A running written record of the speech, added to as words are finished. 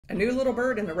a new little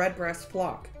bird in the Redbreast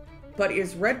flock. But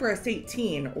is Redbreast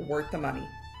 18 worth the money?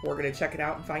 We're going to check it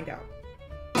out and find out.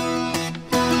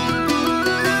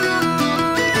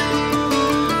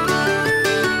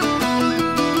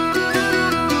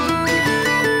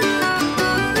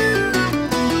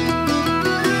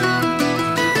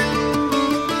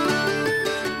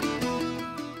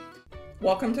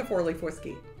 Welcome to 4-Leaf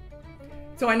Whiskey.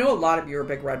 So I know a lot of you are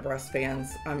big Redbreast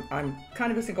fans. I'm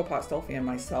kind of a single pot still fan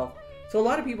myself. So a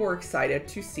lot of people are excited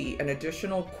to see an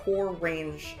additional core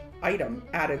range item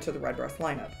added to the Redbreast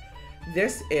lineup.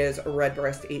 This is a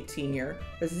Redbreast 18 year.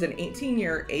 This is an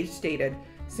 18-year age-stated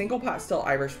single pot still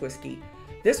Irish whiskey.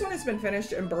 This one has been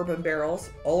finished in bourbon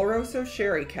barrels, oloroso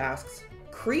sherry casks,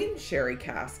 cream sherry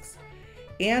casks,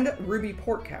 and ruby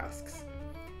port casks.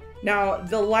 Now,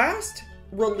 the last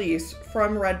release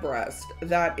from Redbreast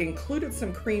that included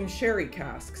some cream sherry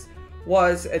casks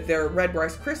was their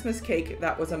Redbreast Christmas cake.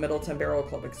 That was a Middleton Barrel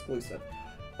Club exclusive.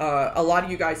 A lot of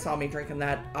you guys saw me drinking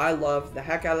that. I love the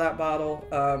heck out of that bottle.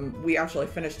 We actually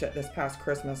finished it this past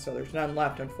Christmas, so there's none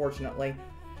left, unfortunately.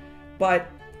 But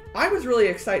I was really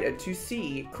excited to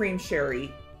see cream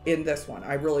sherry in this one.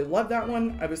 I really love that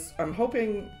one. I'm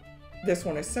hoping this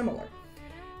one is similar.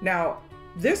 Now,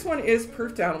 this one is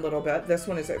proofed down a little bit. This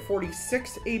one is at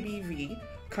 46 ABV.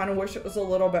 Kind of wish it was a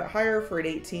little bit higher for an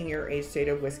 18-year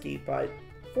age-stated whiskey, but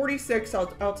 46,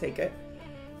 I'll take it.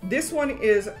 This one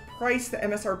is priced, the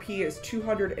MSRP is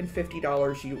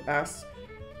 $250 US.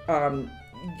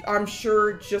 I'm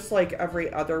sure just like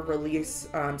every other release,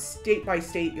 state by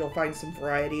state, you'll find some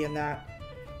variety in that,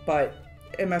 but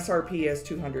MSRP is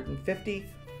 $250.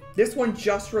 This one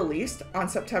just released on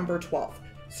September 12th.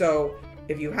 So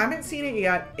if you haven't seen it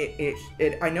yet,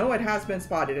 I know it has been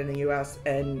spotted in the US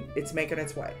and it's making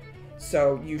its way.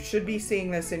 So you should be seeing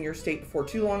this in your state before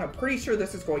too long. I'm pretty sure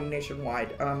this is going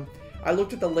nationwide. I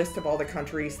looked at the list of all the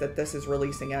countries that this is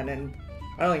releasing in, and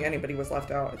I don't think anybody was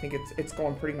left out. I think it's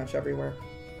going pretty much everywhere.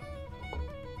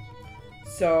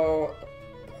 So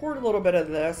poured a little bit of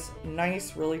this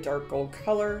nice, really dark gold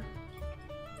color.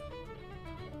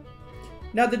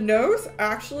 Now the nose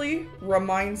actually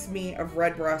reminds me of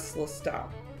Redbreast Lestat.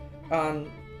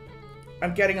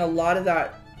 I'm getting a lot of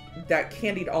that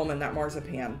candied almond, that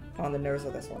marzipan on the nose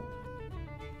of this one.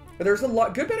 But there's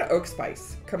a good bit of oak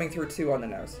spice coming through too on the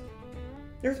nose.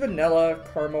 There's vanilla,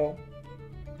 caramel.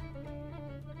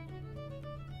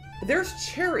 There's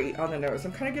cherry on the nose.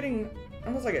 I'm kind of getting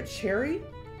almost like a cherry.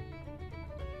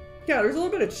 Yeah, there's a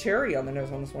little bit of cherry on the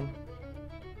nose on this one.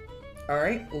 All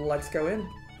right, let's go in.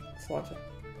 Let's launch it.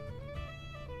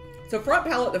 So front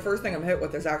palate, the first thing I'm hit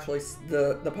with is actually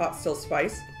the pot still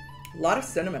spice. A lot of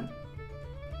cinnamon.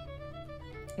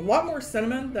 A lot more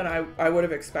cinnamon than I would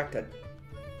have expected.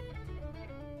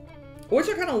 Which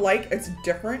I kind of like. It's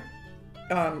different.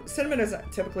 Cinnamon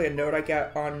isn't typically a note I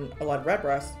get on a lot of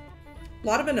Redbreast. A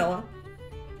lot of vanilla.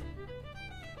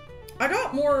 I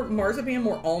got more marzipan,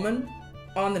 more almond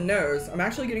on the nose. I'm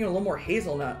actually getting a little more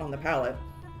hazelnut on the palate.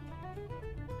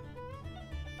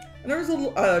 And there's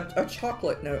a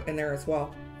chocolate note in there as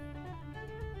well.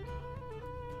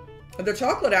 The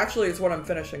chocolate actually is what I'm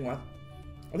finishing with.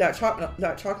 That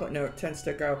chocolate note tends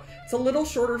to go. It's a little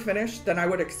shorter finish than I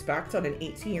would expect on an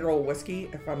 18-year-old whiskey,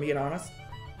 if I'm being honest.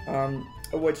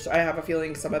 Which I have a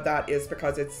feeling some of that is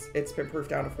because it's been proofed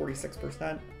down to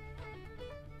 46%.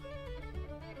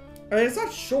 I mean, it's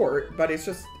not short, but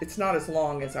it's not as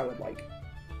long as I would like.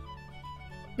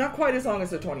 Not quite as long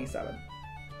as the 27.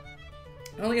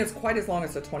 I don't think it's quite as long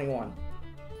as the 21.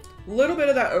 A little bit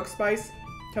of that oak spice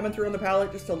coming through on the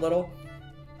palate, just a little.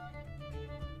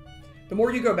 The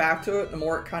more you go back to it, the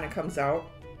more it kind of comes out.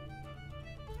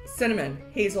 Cinnamon,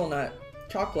 hazelnut,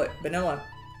 chocolate, vanilla.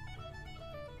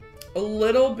 A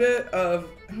little bit of,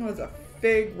 I don't know, it's a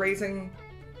fig raisin,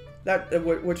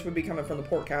 which would be coming from the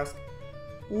port cask.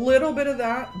 Little bit of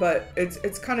that, but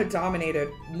it's kind of dominated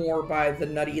more by the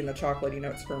nutty and the chocolatey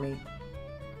notes for me.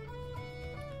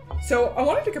 So I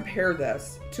wanted to compare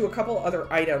this to a couple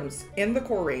other items in the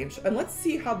core range, and let's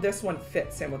see how this one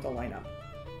fits in with the lineup.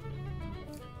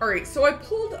 All right, so I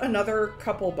pulled another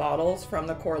couple bottles from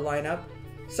the core lineup.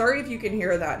 Sorry if you can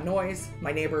hear that noise.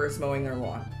 My neighbor is mowing their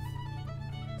lawn.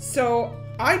 So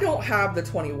I don't have the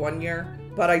 21 year,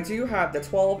 but I do have the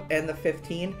 12 and the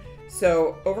 15.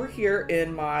 So over here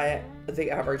in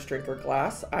the average drinker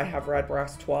glass, I have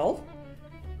Redbreast 12.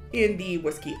 In the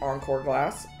Whiskey Encore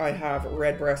glass, I have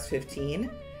Redbreast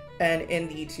 15. And in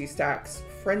the Two Stacks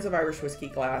Friends of Irish Whiskey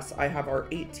glass, I have our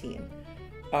 18.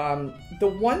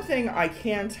 The one thing I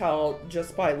can tell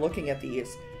just by looking at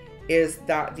these is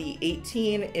that the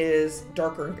 18 is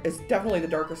darker, is definitely the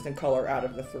darkest in color out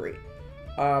of the three.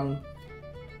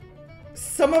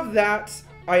 Some of that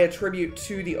I attribute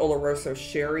to the Oloroso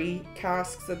sherry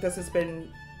casks that this has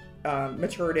been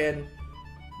matured in,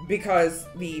 because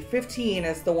the 15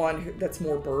 is the one that's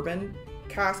more bourbon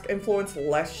cask influence,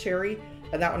 less sherry,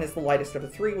 and that one is the lightest of the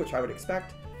three, which I would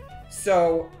expect.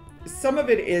 So some of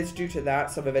it is due to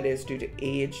that, some of it is due to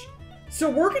age. So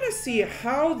we're going to see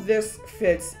how this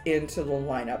fits into the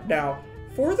lineup. Now,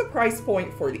 for the price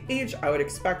point, for the age, I would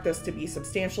expect this to be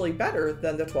substantially better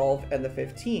than the 12 and the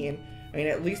 15. I mean,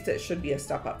 at least it should be a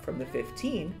step up from the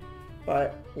 15,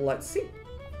 but let's see.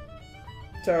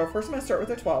 So first I'm going to start with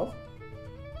the 12.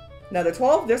 Now the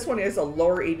 12, this one is a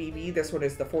lower ABV. This one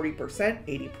is the 40%,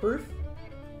 80 proof.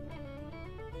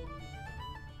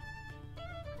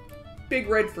 Big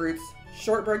red fruits,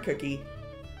 shortbread cookie.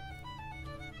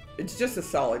 It's just a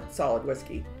solid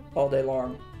whiskey all day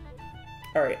long.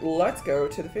 All right, let's go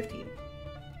to the 15.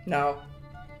 Now,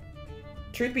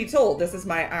 truth be told, this is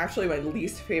actually my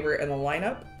least favorite in the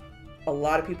lineup. A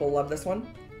lot of people love this one,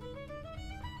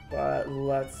 but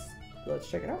let's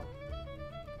check it out.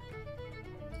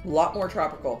 A lot more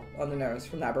tropical on the nose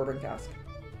from that bourbon cask.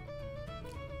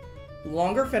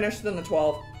 Longer finish than the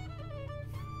 12.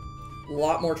 A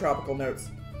lot more tropical notes.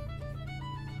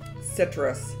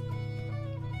 Citrus.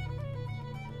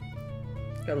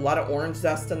 Got a lot of orange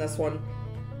zest in this one.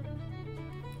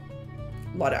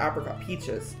 A lot of apricot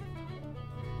peaches.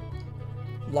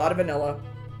 A lot of vanilla.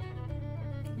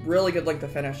 Really good length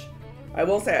of finish. I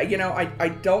will say, you know, I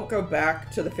don't go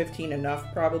back to the 15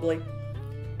 enough, probably.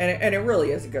 And it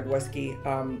really is a good whiskey.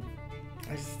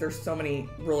 There's so many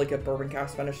really good bourbon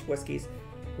cask finished whiskeys.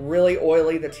 Really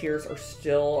oily. The tears are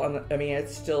still on the, I mean,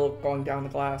 it's still going down the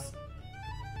glass.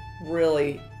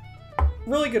 Really,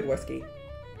 really good whiskey.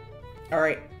 All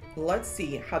right, let's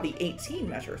see how the 18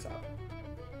 measures up.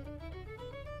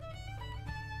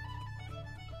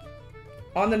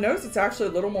 On the nose, it's actually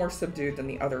a little more subdued than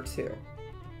the other two.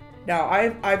 Now,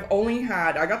 I've only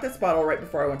had, I got this bottle right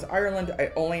before I went to Ireland.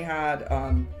 I only had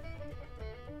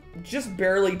just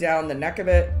barely down the neck of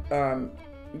it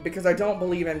because I don't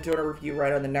believe in doing a review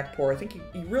right on the neck pour. I think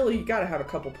you got to have a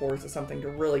couple pours of something to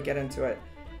really get into it,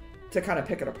 to kind of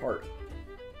pick it apart.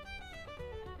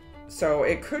 So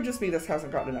it could just be this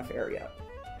hasn't gotten enough air yet.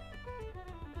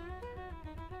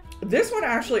 This one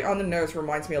actually on the nose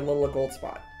reminds me a little of Gold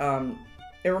Spot.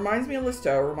 It reminds me of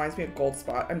Listeau, reminds me of Gold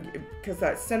Spot, because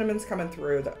that cinnamon's coming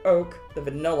through, the oak, the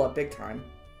vanilla, big time.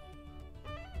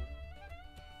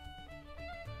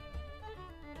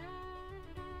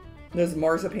 Those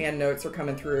marzipan notes are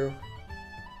coming through.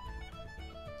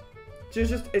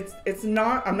 It's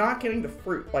not, I'm not getting the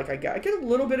fruit like I get a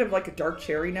little bit of like a dark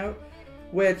cherry note,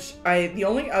 which the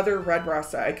only other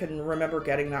Redbreast I can remember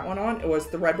getting that one on, it was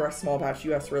the Redbreast small batch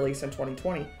US release in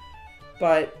 2020.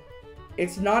 But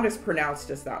it's not as pronounced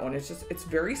as that one. It's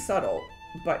very subtle,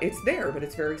 but it's there, but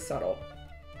it's very subtle.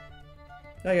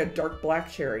 Now you got dark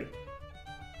black cherry.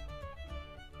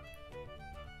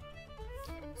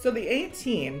 So the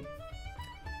 18,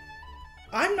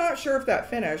 I'm not sure if that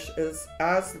finish is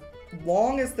as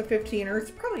long as the 15, or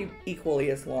it's probably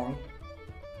equally as long.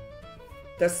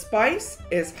 The spice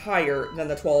is higher than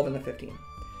the 12 and the 15.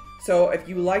 So if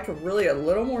you like a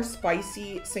little more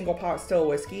spicy single pot still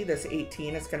whiskey, this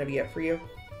 18 is going to be it for you.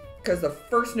 Because the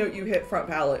first note you hit front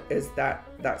palate is that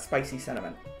spicy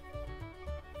cinnamon.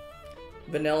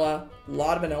 Vanilla, a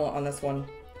lot of vanilla on this one.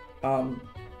 Then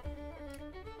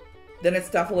it's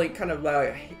definitely kind of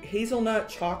like hazelnut,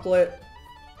 chocolate.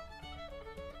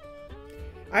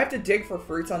 I have to dig for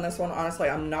fruits on this one. Honestly,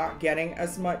 I'm not getting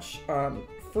as much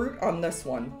fruit on this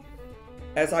one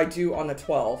as I do on the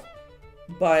 12.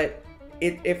 But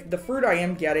if the fruit I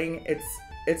am getting,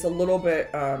 it's a little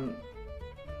bit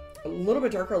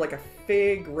darker, like a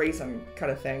fig raisin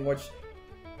kind of thing, which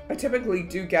I typically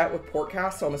do get with port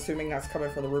cast, so I'm assuming that's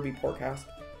coming from the Ruby port cast.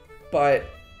 But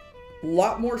a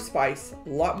lot more spice, a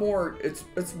lot more, it's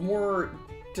more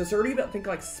desserty, but think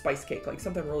like spice cake, like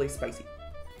something really spicy.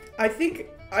 I think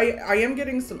I am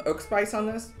getting some oak spice on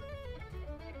this.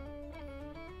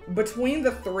 Between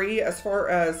the three, as far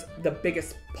as the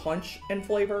biggest punch in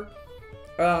flavor,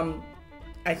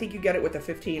 I think you get it with the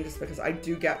 15 just because I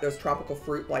do get those tropical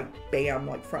fruit, like bam,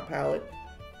 like front palate.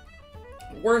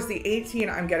 Whereas the 18,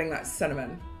 I'm getting that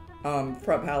cinnamon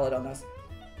front palate on this.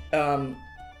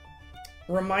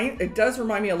 It does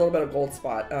remind me a little bit of Gold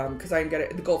Spot because I am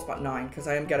getting the Gold Spot 9 because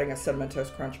I am getting a cinnamon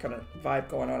toast crunch kind of vibe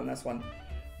going on in this one.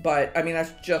 But I mean,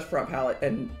 that's just front palate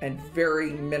and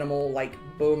very minimal, like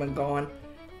boom and gone.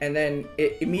 And then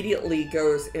it immediately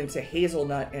goes into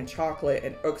hazelnut and chocolate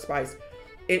and oak spice.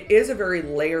 It is a very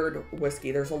layered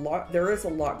whiskey. There is a lot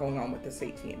going on with this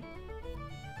 18.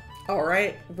 All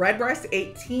right, Redbreast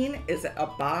 18, is it a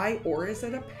buy or is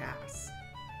it a pass?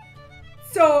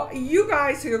 So you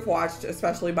guys who have watched,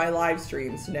 especially my live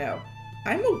streams, know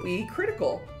I'm a wee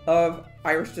critical of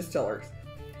Irish distillers.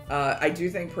 I do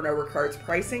think Pernod Ricard's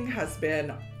pricing has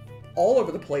been all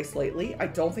over the place lately. I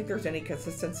don't think there's any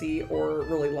consistency or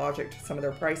really logic to some of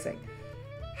their pricing.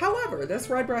 However, this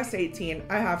Redbreast 18,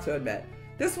 I have to admit,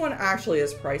 this one actually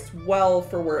is priced well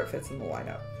for where it fits in the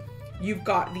lineup. You've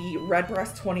got the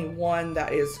Redbreast 21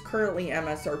 that is currently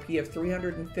MSRP of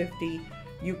 $350.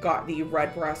 You've got the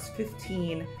Redbreast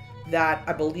 15 that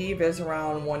I believe is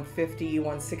around $150,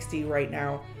 $160 right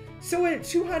now. So at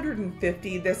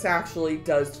 $250, this actually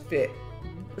does fit.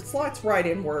 It slots right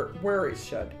in where it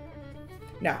should.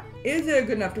 Now, is it a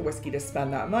good enough whiskey to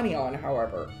spend that money on,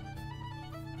 however?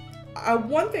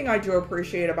 One thing I do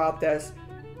appreciate about this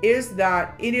is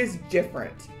that it is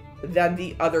different than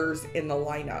the others in the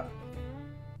lineup.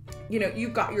 You know,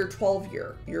 you've got your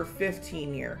 12-year, your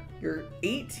 15-year, your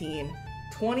 18,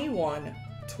 21,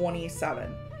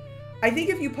 27. I think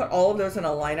if you put all of those in a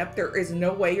lineup, there is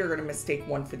no way you're going to mistake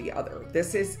one for the other.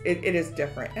 It is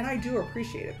different, and I do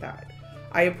appreciate that.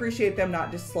 I appreciate them not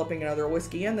just slipping another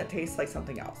whiskey in that tastes like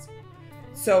something else.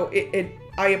 So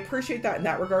I appreciate that in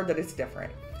that regard, that it's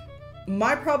different.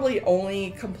 My probably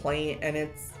only complaint, and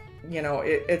it's, you know,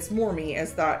 it's more me,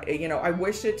 is that, you know, I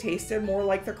wish it tasted more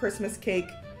like the Christmas cake.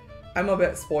 I'm a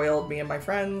bit spoiled, me and my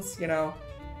friends, you know.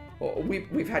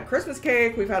 We've had Christmas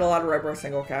cake, we've had a lot of Redbreast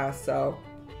single cask, so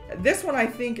this one I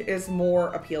think is more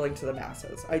appealing to the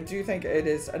masses. I do think it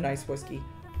is a nice whiskey.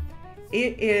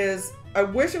 It is, I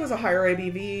wish it was a higher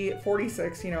ABV,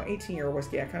 46, you know, 18-year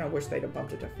whiskey. I kind of wish they'd have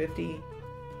bumped it to 50.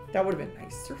 That would have been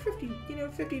nice. Or 50, you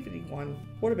know, 50, 51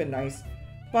 would have been nice.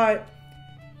 But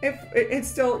if it's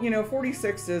still, you know,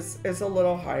 46 is a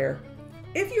little higher.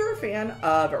 If you're a fan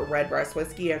of Redbreast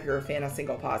whiskey, if you're a fan of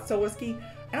single pot still whiskey,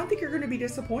 I don't think you're going to be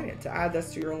disappointed to add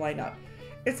this to your lineup.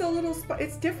 It's a little,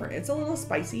 it's different. It's a little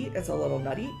spicy. It's a little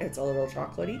nutty. It's a little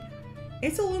chocolatey.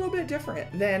 It's a little bit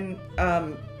different than,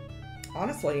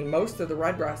 honestly, most of the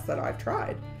Redbreasts that I've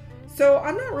tried. So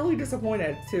I'm not really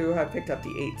disappointed to have picked up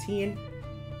the 18.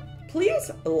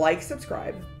 Please like,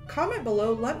 subscribe, comment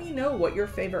below. Let me know what your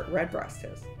favorite Redbreast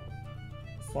is.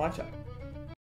 Sláinte.